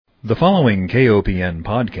The following KOPN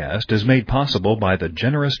podcast is made possible by the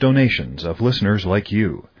generous donations of listeners like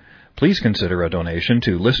you. Please consider a donation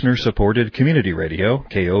to listener-supported community radio,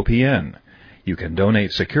 KOPN. You can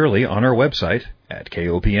donate securely on our website at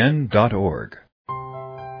kopn.org.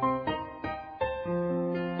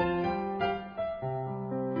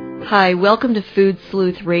 Hi, welcome to Food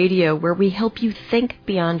Sleuth Radio, where we help you think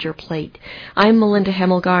beyond your plate. I'm Melinda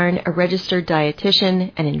Hemmelgarn, a registered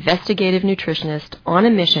dietitian and investigative nutritionist on a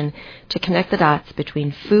mission to connect the dots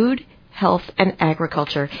between food, health, and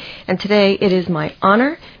agriculture. And today it is my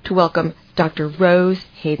honor to welcome Dr. Rose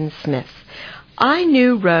Hayden-Smith. I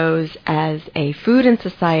knew Rose as a Food and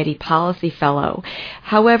Society Policy Fellow.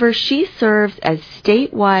 However, she serves as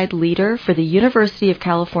statewide leader for the University of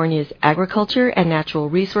California's Agriculture and Natural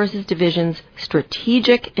Resources Division's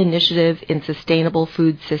Strategic Initiative in Sustainable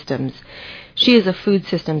Food Systems. She is a food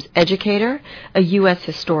systems educator, a U.S.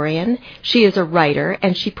 historian, she is a writer,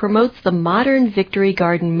 and she promotes the modern Victory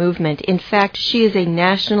Garden movement. In fact, she is a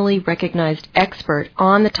nationally recognized expert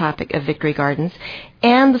on the topic of Victory Gardens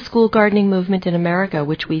and the school gardening movement in America,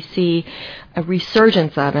 which we see a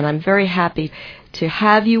resurgence of. And I'm very happy to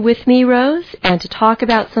have you with me, Rose, and to talk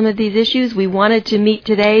about some of these issues. We wanted to meet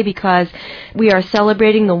today because we are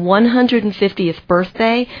celebrating the 150th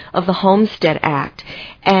birthday of the Homestead Act,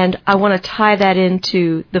 and I want to tie that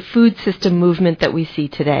into the food system movement that we see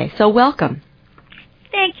today. So welcome.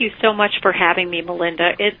 Thank you so much for having me,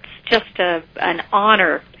 Melinda. It's just an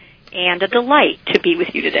honor and a delight to be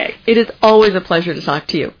with you today. It is always a pleasure to talk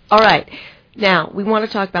to you. All right. Now, we want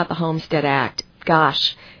to talk about the Homestead Act.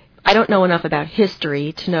 Gosh, I don't know enough about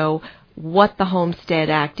history to know what the Homestead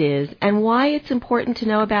Act is and why it's important to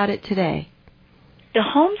know about it today. The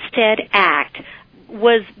Homestead Act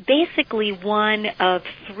was basically one of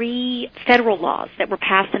 3 federal laws that were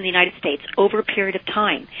passed in the United States over a period of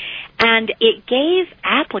time. And it gave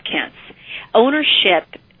applicants ownership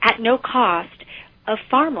at no cost of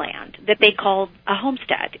farmland that they called a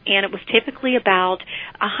homestead. And it was typically about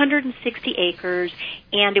 160 acres,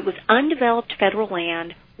 and it was undeveloped federal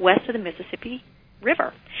land west of the Mississippi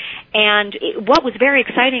River. And what was very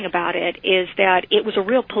exciting about it is that it was a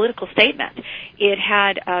real political statement. It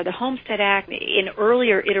had the Homestead Act in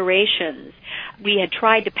earlier iterations. We had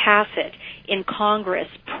tried to pass it in Congress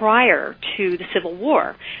prior to the Civil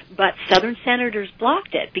War, but Southern senators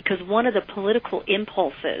blocked it because one of the political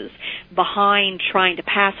impulses behind trying to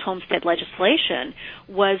pass homestead legislation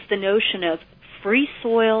was the notion of free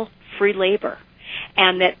soil, free labor,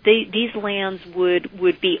 and that these lands would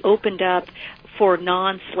be opened up for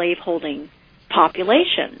non-slaveholding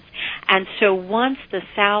populations. And so once the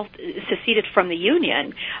South seceded from the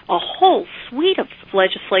Union, a whole suite of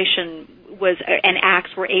legislation and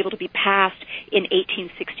acts were able to be passed in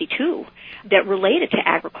 1862 that related to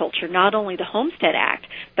agriculture. Not only the Homestead Act,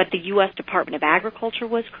 but the U.S. Department of Agriculture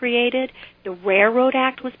was created, the Railroad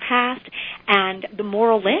Act was passed, and the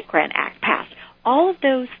Morrill Land Grant Act passed. All of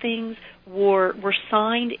those things were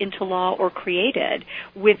signed into law or created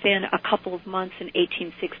within a couple of months in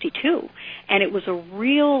 1862. And it was a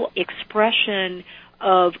real expression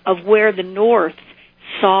of where the North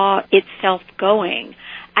saw itself going.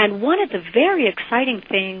 And one of the very exciting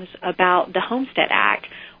things about the Homestead Act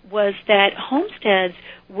was that homesteads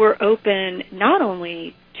were open not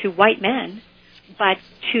only to white men, but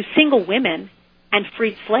to single women and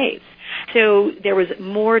freed slaves. So there was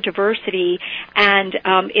more diversity, and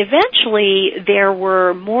eventually there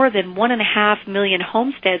were more than 1.5 million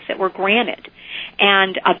homesteads that were granted,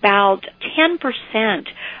 and about 10%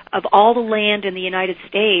 of all the land in the United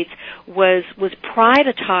States was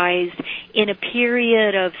privatized in a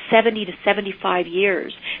period of 70 to 75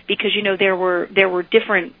 years, because there were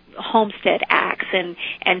different homestead acts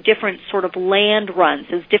and different sort of land runs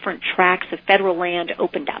as different tracts of federal land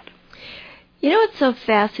opened up. You know what's so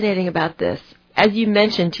fascinating about this? As you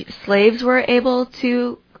mentioned, slaves were able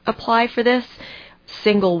to apply for this.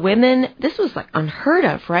 Single women, this was like unheard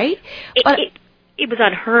of, right? It was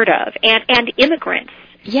unheard of. And immigrants.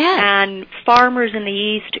 Yes. And farmers in the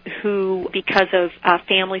East who, because of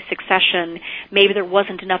family succession, maybe there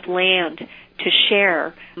wasn't enough land to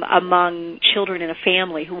share among children in a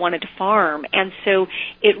family who wanted to farm. And so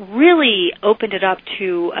it really opened it up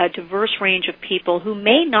to a diverse range of people who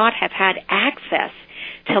may not have had access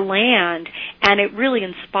to land, and it really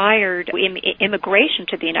inspired immigration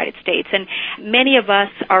to the United States. And many of us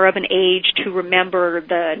are of an age to remember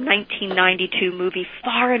the 1992 movie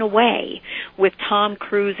Far and Away with Tom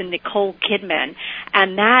Cruise and Nicole Kidman,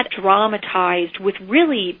 and that dramatized with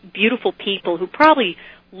really beautiful people who probably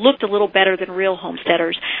looked a little better than real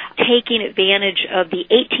homesteaders, taking advantage of the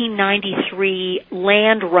 1893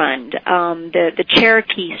 land run, the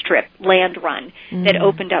Cherokee Strip land run that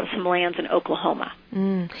opened up some lands in Oklahoma.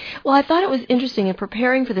 Well, I thought it was interesting. In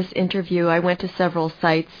preparing for this interview, I went to several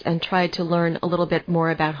sites and tried to learn a little bit more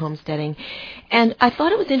about homesteading. And I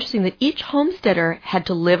thought it was interesting that each homesteader had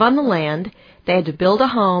to live on the land, they had to build a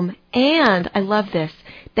home, and, I love this,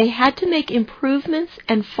 they had to make improvements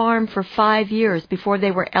and farm for 5 years before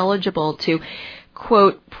they were eligible to,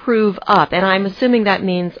 quote, prove up. And I'm assuming that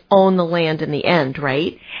means own the land in the end,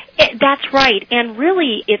 right? That's right. And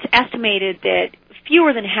really, it's estimated that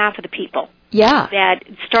fewer than half of the people that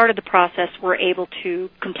started the process were able to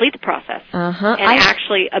complete the process and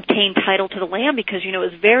actually obtain title to the land, because, it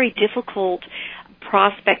was very difficult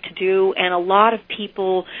prospect to do, and a lot of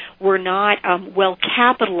people were not well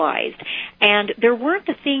capitalized. And there weren't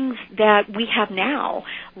the things that we have now,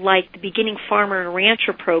 like the Beginning Farmer and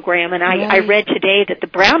Rancher program. And I read today that the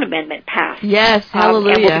Brown Amendment passed. Yes,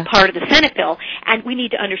 hallelujah. And will be part of the Senate bill. And we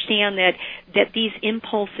need to understand that these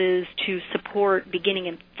impulses to support Beginning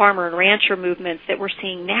and Farmer and Rancher movements that we're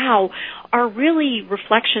seeing now are really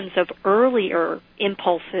reflections of earlier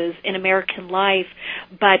impulses in American life,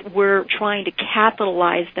 but we're trying to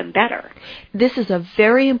capitalize them better. This is a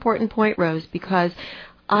very important point, Rose, because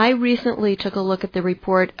I recently took a look at the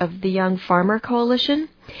report of the Young Farmer Coalition,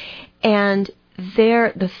 and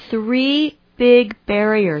the 3 big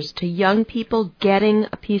barriers to young people getting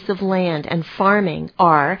a piece of land and farming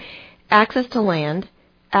are access to land,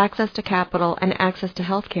 access to capital, and access to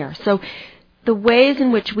health care. So the ways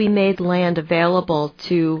in which we made land available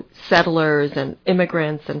to settlers and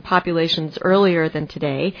immigrants and populations earlier than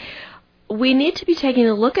today, we need to be taking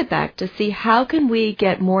a look at that to see how can we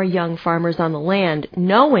get more young farmers on the land,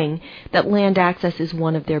 knowing that land access is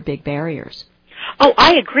one of their big barriers. Oh,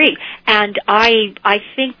 I agree. And I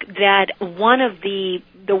think that one of the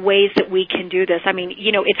ways that we can do this,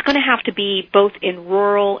 it's going to have to be both in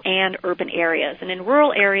rural and urban areas. And in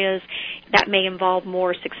rural areas, that may involve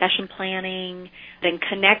more succession planning and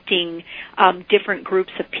connecting different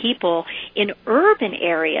groups of people. In urban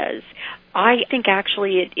areas, I think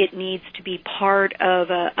actually it needs to be part of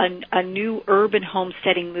a new urban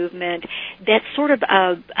homesteading movement that's sort of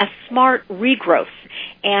a smart regrowth,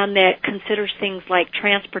 and that considers things like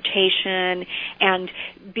transportation and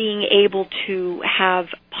being able to have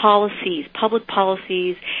public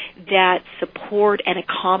policies that support and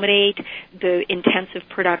accommodate the intensive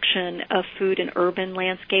production of food in urban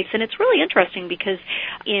landscapes. And it's really interesting because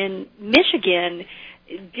in Michigan,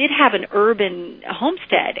 did have an urban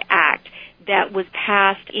homestead act that was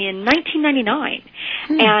passed in 1999,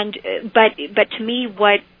 and but to me,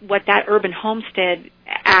 what that urban homestead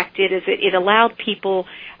act did is it allowed people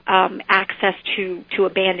access to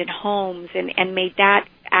abandoned homes and made that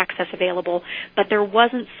access available, but there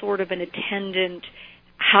wasn't sort of an attendant,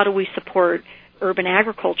 how do we support urban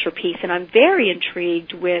agriculture piece. And I'm very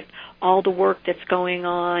intrigued with all the work that's going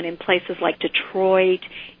on in places like Detroit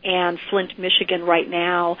and Flint, Michigan right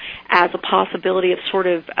now as a possibility of sort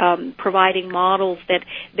of providing models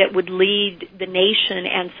that would lead the nation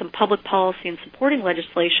and some public policy and supporting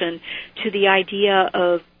legislation to the idea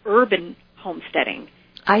of urban homesteading.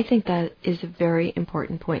 I think that is a very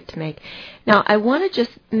important point to make. Now, I want to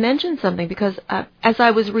just mention something because as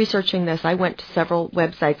I was researching this, I went to several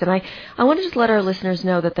websites, and I want to just let our listeners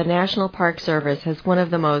know that the National Park Service has one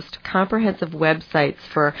of the most comprehensive websites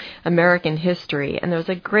for American history, and there's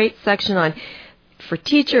a great section on for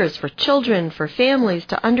teachers, for children, for families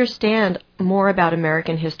to understand more about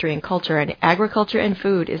American history and culture, and agriculture and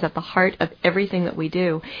food is at the heart of everything that we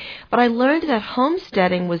do. But I learned that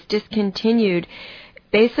homesteading was discontinued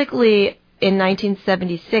basically in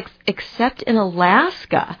 1976, except in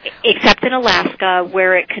Alaska. Except in Alaska,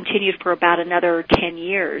 where it continued for about another 10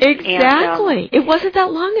 years. Exactly. It wasn't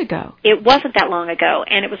that long ago. It wasn't that long ago.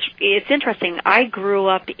 And it's interesting. I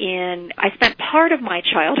spent part of my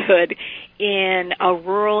childhood in a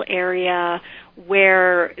rural area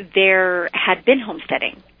where there had been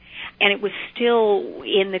homesteading. And it was still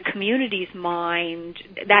in the community's mind,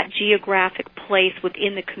 that geographic place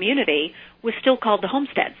within the community was still called the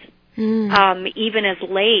homesteads. Even as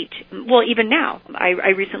late, well, even now. I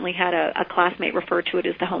recently had a classmate refer to it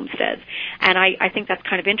as the homesteads, and I think that's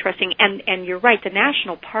kind of interesting. And you're right, the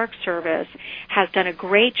National Park Service has done a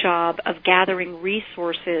great job of gathering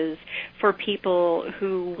resources for people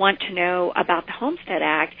who want to know about the Homestead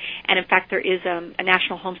Act. And in fact, there is a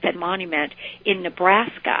National Homestead Monument in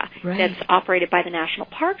Nebraska that's operated by the National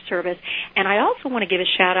Park Service. And I also want to give a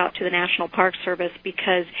shout out to the National Park Service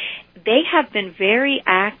because they have been very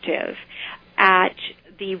active at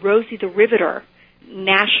the Rosie the Riveter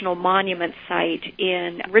National Monument site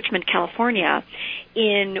in Richmond, California,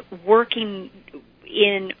 in working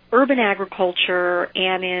in urban agriculture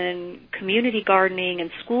and in community gardening and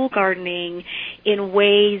school gardening in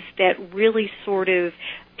ways that really sort of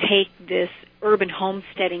take this urban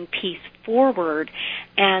homesteading piece forward.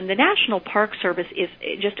 And the National Park Service is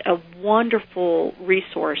just a wonderful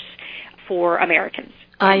resource for Americans.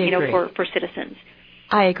 I agree. For citizens.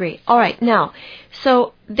 I agree. All right. Now,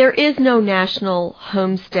 so there is no National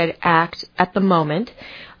Homestead Act at the moment,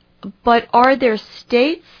 but are there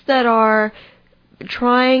states that are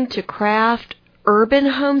trying to craft urban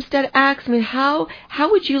homestead acts? I mean, how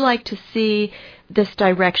would you like to see this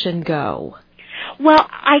direction go? Well,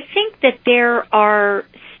 I think that there are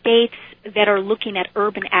states that are looking at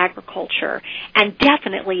urban agriculture, and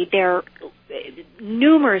definitely there are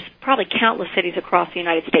numerous, probably countless cities across the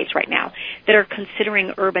United States right now that are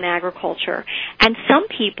considering urban agriculture. And some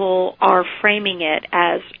people are framing it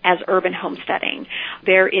as urban homesteading.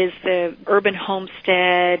 There is the urban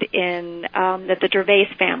homestead that the Gervais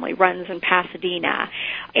family runs in Pasadena.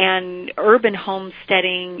 And urban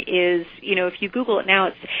homesteading is, if you Google it now,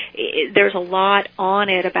 there's a lot on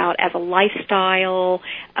it about as a lifestyle,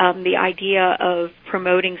 the idea of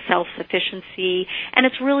promoting self-sufficiency, and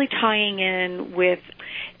it's really tying in with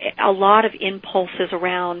a lot of impulses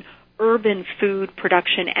around urban food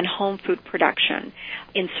production and home food production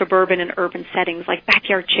in suburban and urban settings like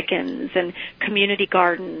backyard chickens and community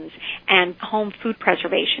gardens and home food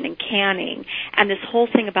preservation and canning and this whole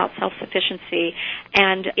thing about self-sufficiency.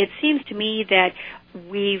 And it seems to me that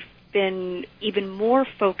we've been even more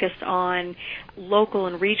focused on local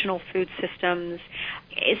and regional food systems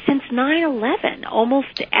since 9/11,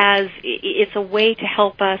 almost as it's a way to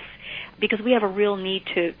help us because we have a real need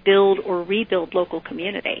to build or rebuild local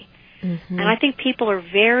community. Mm-hmm. And I think people are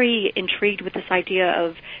very intrigued with this idea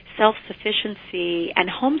of self-sufficiency and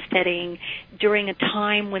homesteading during a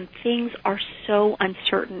time when things are so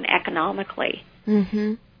uncertain economically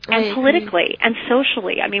and politically and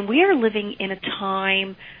socially. I mean, we are living in a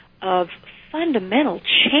time of fundamental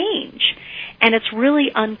change, and it's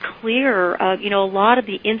really unclear. A lot of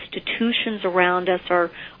the institutions around us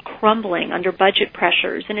are crumbling under budget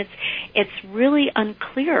pressures, and it's really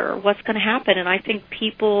unclear what's going to happen. And I think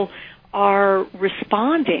people are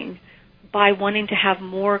responding by wanting to have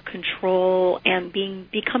more control and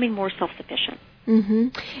becoming more self-sufficient. Mm-hmm.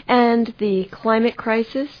 And the climate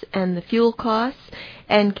crisis and the fuel costs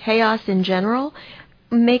and chaos in general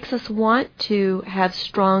makes us want to have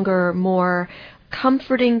stronger, more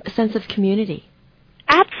comforting sense of community.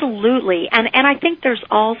 Absolutely. And I think there's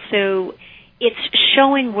also, it's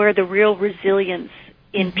showing where the real resilience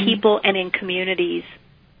in people and in communities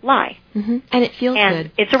lie. Mm-hmm. And it feels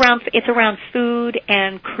good. It's around food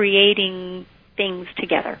and creating things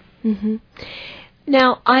together. Mm-hmm.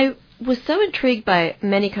 Now, I was so intrigued by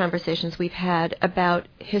many conversations we've had about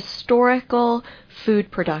historical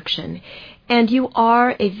food production. And you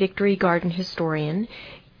are a Victory Garden historian.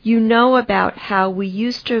 You know about how we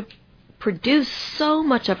used to produce so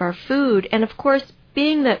much of our food. And of course,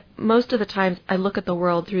 being that most of the times I look at the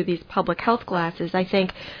world through these public health glasses, I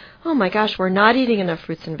think, oh my gosh, we're not eating enough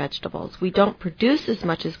fruits and vegetables. We don't produce as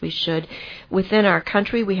much as we should within our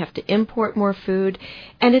country. We have to import more food,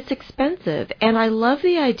 and it's expensive. And I love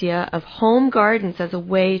the idea of home gardens as a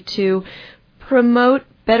way to promote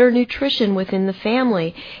better nutrition within the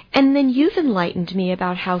family. And then you've enlightened me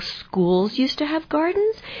about how schools used to have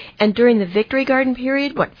gardens, and during the Victory Garden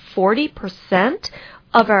period, 40%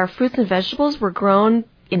 of our fruits and vegetables were grown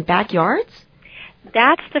in backyards?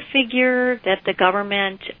 That's the figure that the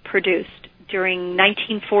government produced during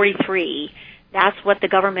 1943. That's what the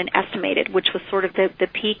government estimated, which was sort of the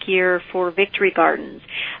peak year for Victory Gardens.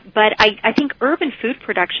 But I think urban food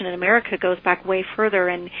production in America goes back way further,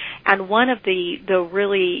 and one of the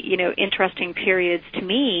really interesting periods to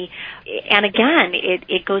me, and again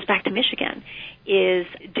it goes back to Michigan, is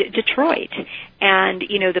Detroit, and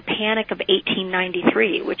the Panic of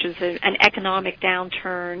 1893, which is an economic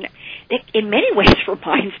downturn. It in many ways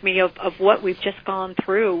reminds me of what we've just gone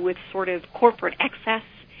through with sort of corporate excess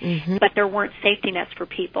but there weren't safety nets for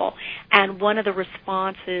people. And one of the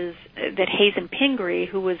responses that Hazen Pingree,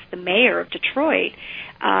 who was the mayor of Detroit,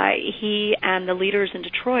 he and the leaders in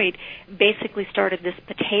Detroit basically started this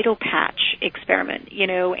potato patch experiment,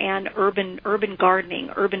 and urban gardening,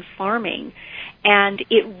 urban farming, and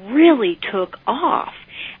it really took off.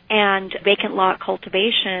 And vacant lot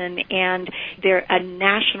cultivation, and a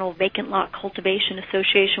national vacant lot cultivation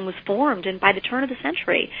association was formed. And by the turn of the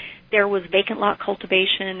century, there was vacant lot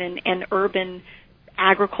cultivation and urban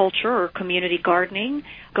agriculture or community gardening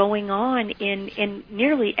going on in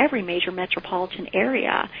nearly every major metropolitan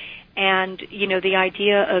area. And, the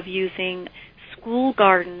idea of using school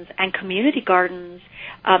gardens and community gardens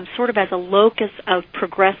sort of as a locus of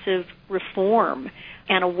progressive reform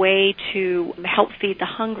and a way to help feed the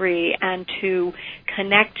hungry and to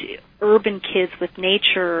connect urban kids with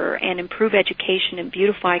nature and improve education and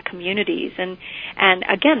beautify communities. And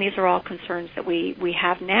again, these are all concerns that we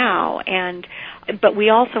have now. But we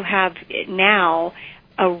also have now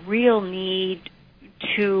a real need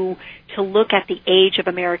to look at the age of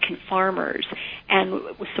American farmers and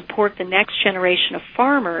support the next generation of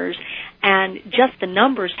farmers. And just the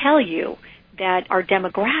numbers tell you that our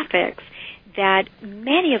demographics, that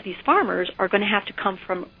many of these farmers are going to have to come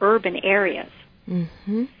from urban areas.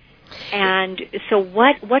 Mm-hmm. And so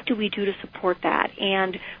what do we do to support that?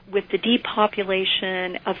 And with the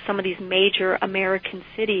depopulation of some of these major American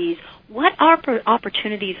cities, what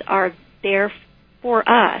opportunities are there for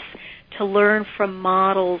us to learn from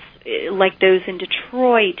models like those in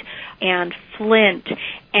Detroit and Flint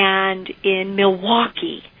and in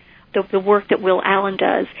Milwaukee, the work that Will Allen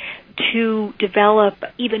does, to develop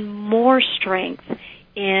even more strength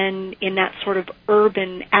in that sort of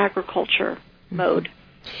urban agriculture mode?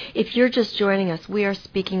 If you're just joining us, we are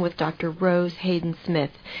speaking with Dr. Rose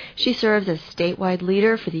Hayden-Smith. She serves as statewide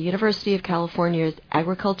leader for the University of California's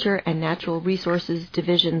Agriculture and Natural Resources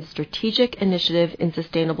Division's Strategic Initiative in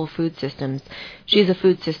Sustainable Food Systems. She is a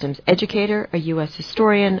food systems educator, a U.S.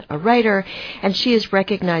 historian, a writer, and she is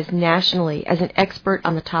recognized nationally as an expert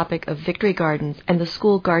on the topic of victory gardens and the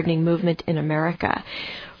school gardening movement in America.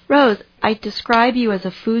 Rose, I describe you as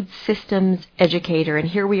a food systems educator, and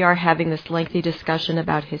here we are having this lengthy discussion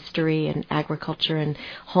about history and agriculture and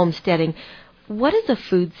homesteading. What is a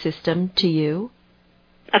food system to you?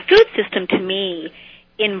 A food system to me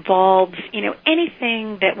involves,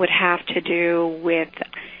 anything that would have to do with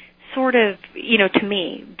sort of, to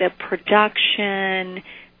me, the production,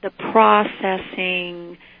 the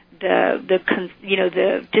processing, the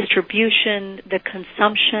distribution, the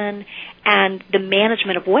consumption, and the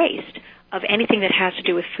management of waste of anything that has to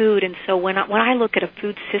do with food. And so when I look at a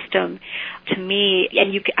food system, to me,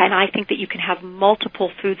 and I think that you can have multiple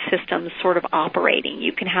food systems sort of operating.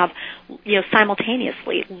 You can have,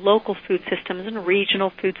 simultaneously local food systems and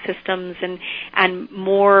regional food systems and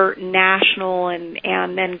more national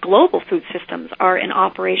and then global food systems are in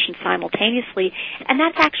operation simultaneously. And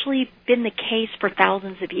that's actually been the case for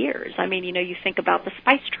thousands of years. I mean, you think about the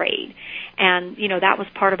spice trade, and, that was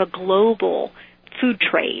part of a global food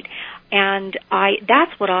trade. And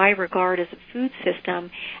that's what I regard as a food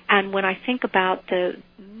system. And when I think about the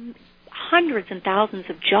hundreds and thousands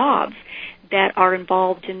of jobs that are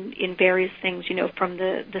involved in various things, from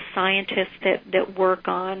the scientists that work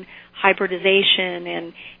on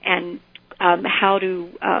hybridization and how to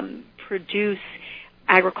produce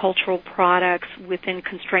agricultural products within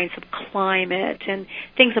constraints of climate and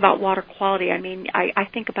things about water quality. I mean, I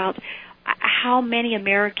think about how many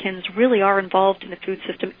Americans really are involved in the food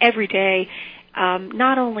system every day,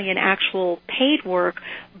 not only in actual paid work,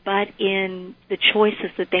 but in the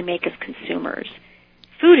choices that they make as consumers.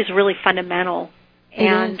 Food is really fundamental,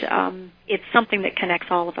 and it's something that connects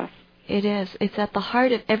all of us. It is. It's at the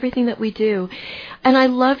heart of everything that we do. And I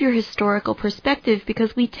love your historical perspective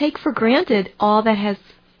because we take for granted all that has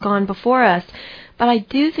gone before us. But I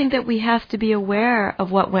do think that we have to be aware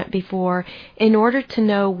of what went before in order to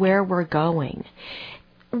know where we're going.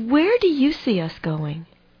 Where do you see us going?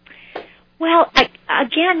 Well,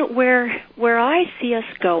 again, where I see us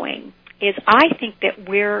going is I think that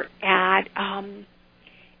we're at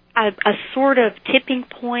a sort of tipping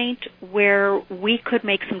point where we could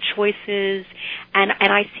make some choices, and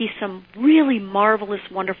I see some really marvelous,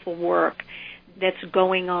 wonderful work that's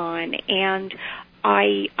going on. And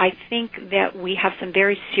I think that we have some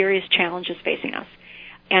very serious challenges facing us,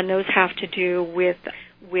 and those have to do with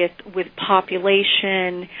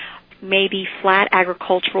population, maybe flat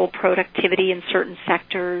agricultural productivity in certain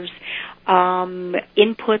sectors,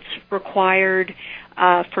 inputs required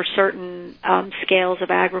for certain scales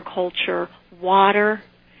of agriculture, water,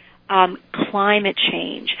 climate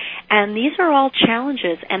change. And these are all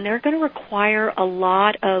challenges, and they're going to require a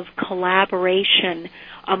lot of collaboration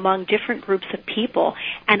among different groups of people.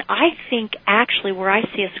 And I think actually where I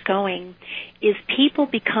see us going is people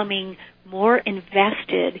becoming more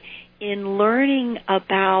invested in learning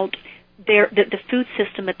about the food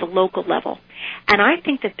system at the local level. And I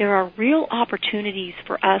think that there are real opportunities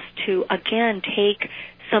for us to, again, take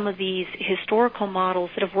some of these historical models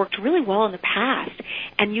that have worked really well in the past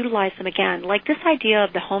and utilize them again. Like this idea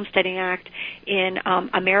of the Homesteading Act in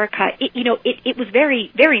America, it was very,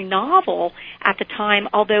 very novel at the time,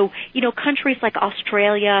 although, countries like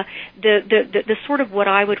Australia, the sort of what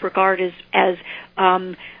I would regard as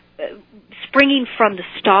springing from the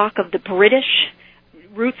stock of the British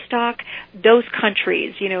rootstock, those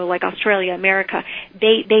countries, like Australia, America,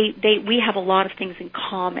 we have a lot of things in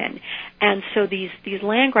common. And so these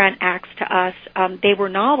land grant acts to us, they were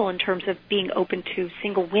novel in terms of being open to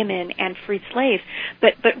single women and freed slaves.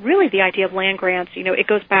 But really the idea of land grants, it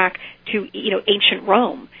goes back to, ancient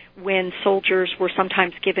Rome, when soldiers were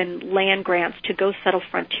sometimes given land grants to go settle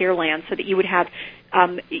frontier land so that you would have,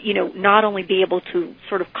 not only be able to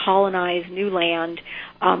sort of colonize new land,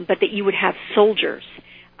 but that you would have soldiers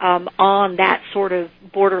on that sort of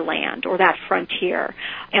borderland or that frontier.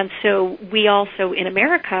 And so we also, in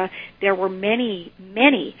America, there were many,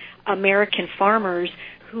 many American farmers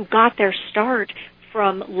who got their start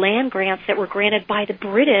from land grants that were granted by the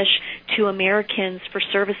British to Americans for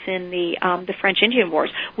service in the French Indian Wars,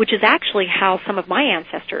 which is actually how some of my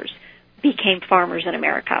ancestors became farmers in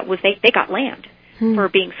America, was they got land for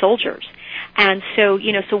being soldiers. And so,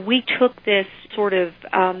 so we took this sort of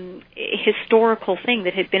historical thing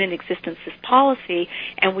that had been in existence, this policy,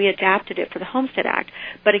 and we adapted it for the Homestead Act.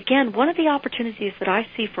 But again, one of the opportunities that I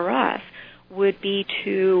see for us would be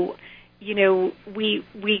to, we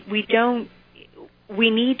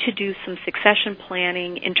need to do some succession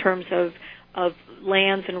planning in terms of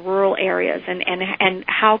lands in rural areas, and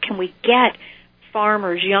how can we get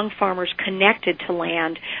young farmers connected to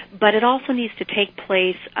land, but it also needs to take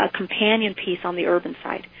place a companion piece on the urban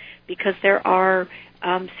side, because there are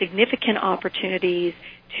significant opportunities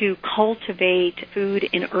to cultivate food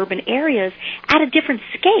in urban areas at a different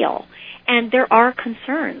scale. And there are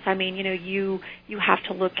concerns. I mean, you have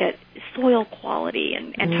to look at soil quality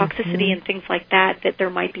and toxicity and things like that there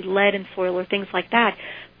might be lead in soil or things like that.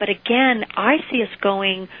 But again, I see us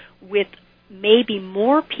going with maybe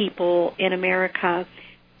more people in America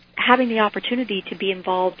having the opportunity to be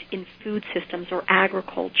involved in food systems or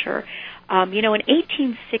agriculture. In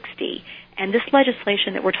 1860, and this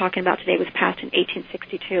legislation that we're talking about today was passed in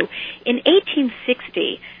 1862. In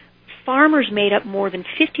 1860, farmers made up more than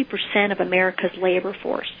 50% of America's labor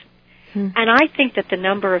force. And I think that the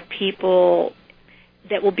number of people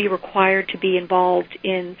that will be required to be involved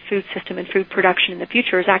in food system and food production in the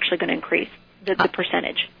future is actually going to increase. The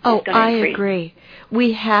percentage. Oh, I agree.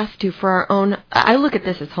 We have to for our own. I look at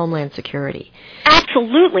this as homeland security.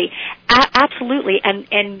 Absolutely, absolutely.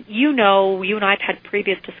 And you and I have had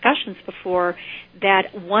previous discussions before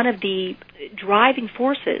that one of the driving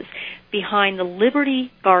forces behind the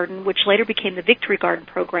Liberty Garden, which later became the Victory Garden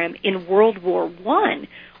program in World War I,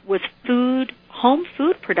 was home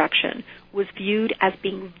food production was viewed as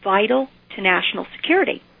being vital to national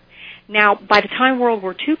security. Now, by the time World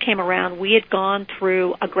War II came around, we had gone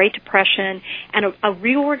through a Great Depression and a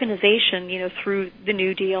reorganization, through the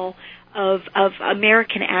New Deal of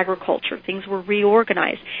American agriculture. Things were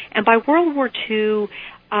reorganized. And by World War II,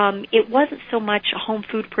 it wasn't so much home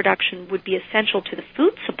food production would be essential to the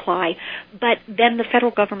food supply, but then the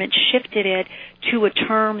federal government shifted it to a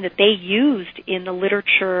term that they used in the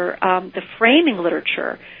literature, the framing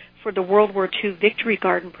literature for the World War II Victory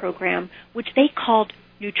Garden program, which they called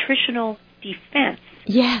nutritional defense,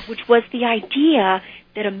 yes, which was the idea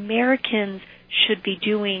that Americans should be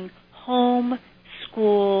doing home,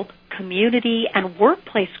 school, community, and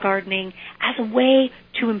workplace gardening as a way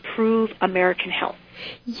to improve American health.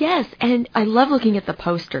 Yes, and I love looking at the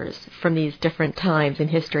posters from these different times in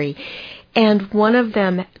history, and one of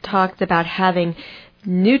them talked about having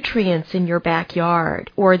nutrients in your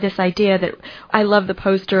backyard, or this idea that I love the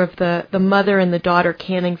poster of the mother and the daughter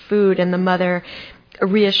canning food, and the mother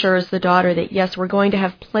reassures the daughter that, yes, we're going to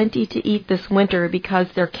have plenty to eat this winter because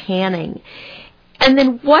they're canning. And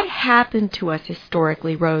then what happened to us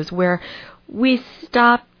historically, Rose, where we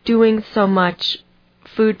stopped doing so much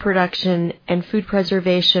food production and food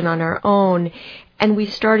preservation on our own, and we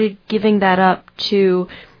started giving that up to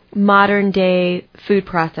modern-day food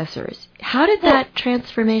processors? How did that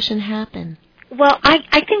transformation happen? Well,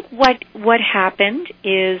 I think what happened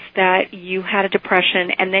is that you had a depression,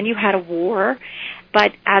 and then you had a war,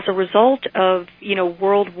 But as a result of,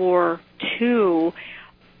 World War II,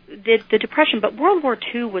 the Depression, but World War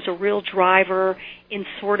II was a real driver in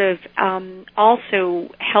sort of also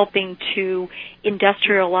helping to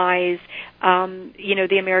industrialize,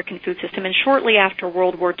 the American food system. And shortly after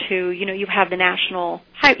World War II, you have the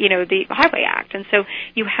the Highway Act. And so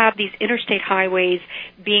you have these interstate highways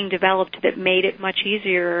being developed that made it much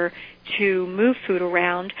easier to move food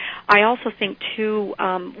around. I also think, too,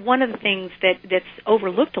 one of the things that's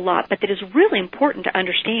overlooked a lot, but that is really important to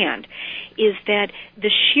understand, is that the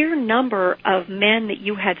sheer number of men that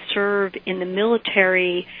you had served in the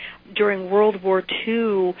military during World War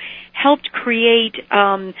II helped create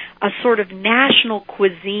a sort of national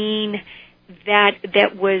cuisine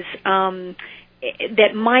that was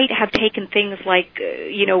that might have taken things like,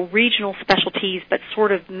 regional specialties, but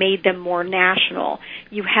sort of made them more national.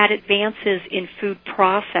 You had advances in food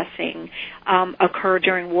processing occur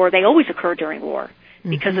during war. They always occur during war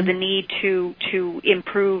because of the need to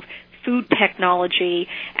improve food technology.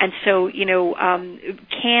 And so,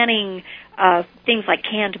 canning, things like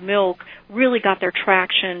canned milk really got their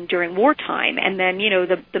traction during wartime, and then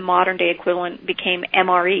the modern day equivalent became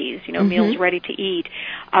MREs, meals ready to eat.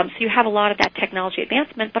 So you have a lot of that technology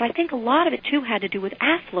advancement, but I think a lot of it too had to do with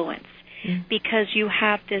affluence, because you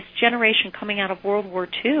have this generation coming out of World War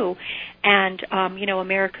II, and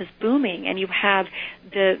America's booming, and you have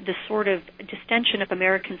the sort of distension of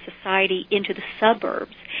American society into the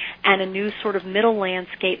suburbs, and a new sort of middle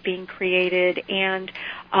landscape being created, and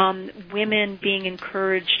women being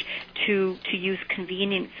encouraged to use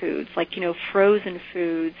convenient foods like frozen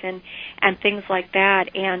foods and things like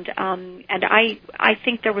that, and I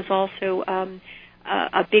think there was also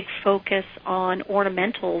a big focus on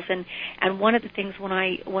ornamentals, and one of the things when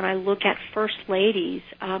I look at first ladies,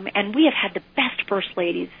 and we have had the best first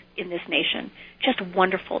ladies in this nation, just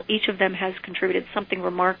wonderful. Each of them has contributed something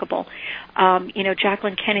remarkable.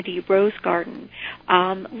 Jacqueline Kennedy, Rose Garden,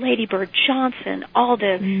 Lady Bird Johnson, all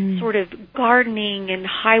the sort of gardening and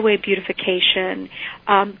highway beautification,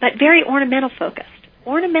 but very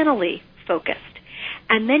ornamentally focused.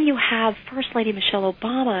 And then you have First Lady Michelle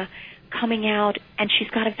Obama coming out, and she's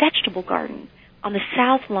got a vegetable garden on the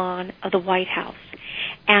south lawn of the White House.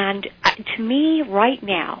 And to me, right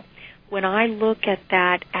now, when I look at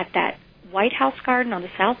that White House garden on the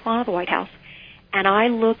south lawn of the White House, and I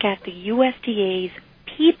look at the USDA's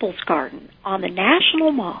People's Garden on the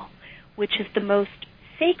National Mall, which is the most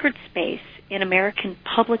sacred space in American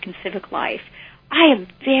public and civic life, I am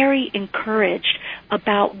very encouraged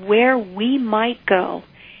about where we might go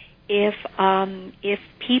if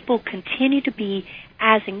people continue to be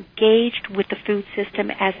as engaged with the food system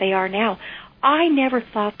as they are now. I never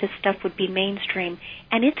thought this stuff would be mainstream,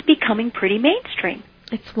 and it's becoming pretty mainstream.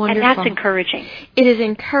 It's wonderful. And that's encouraging. It is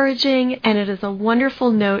encouraging, and it is a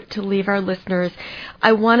wonderful note to leave our listeners.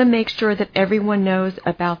 I want to make sure that everyone knows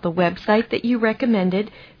about the website that you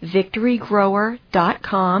recommended,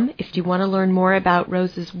 victorygrower.com, if you want to learn more about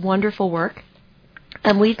Rose's wonderful work.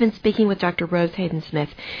 And we've been speaking with Dr. Rose Hayden-Smith.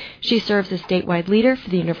 She serves as statewide leader for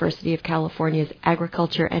the University of California's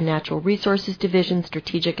Agriculture and Natural Resources Division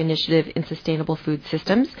Strategic Initiative in Sustainable Food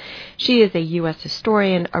Systems. She is a U.S.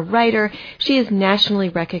 historian, a writer. She is nationally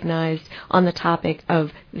recognized on the topic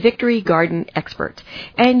of Victory Garden Expert.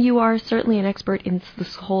 And you are certainly an expert in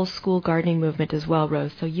this whole school gardening movement as well,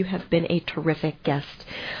 Rose, so you have been a terrific guest.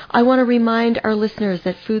 I want to remind our listeners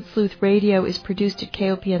that Food Sleuth Radio is produced at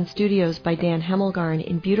KOPN Studios by Dan Hemmelgarn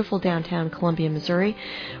in beautiful downtown Columbia, Missouri.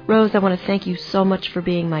 Rose, I want to thank you so much for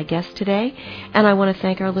being my guest today, and I want to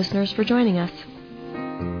thank our listeners for joining us.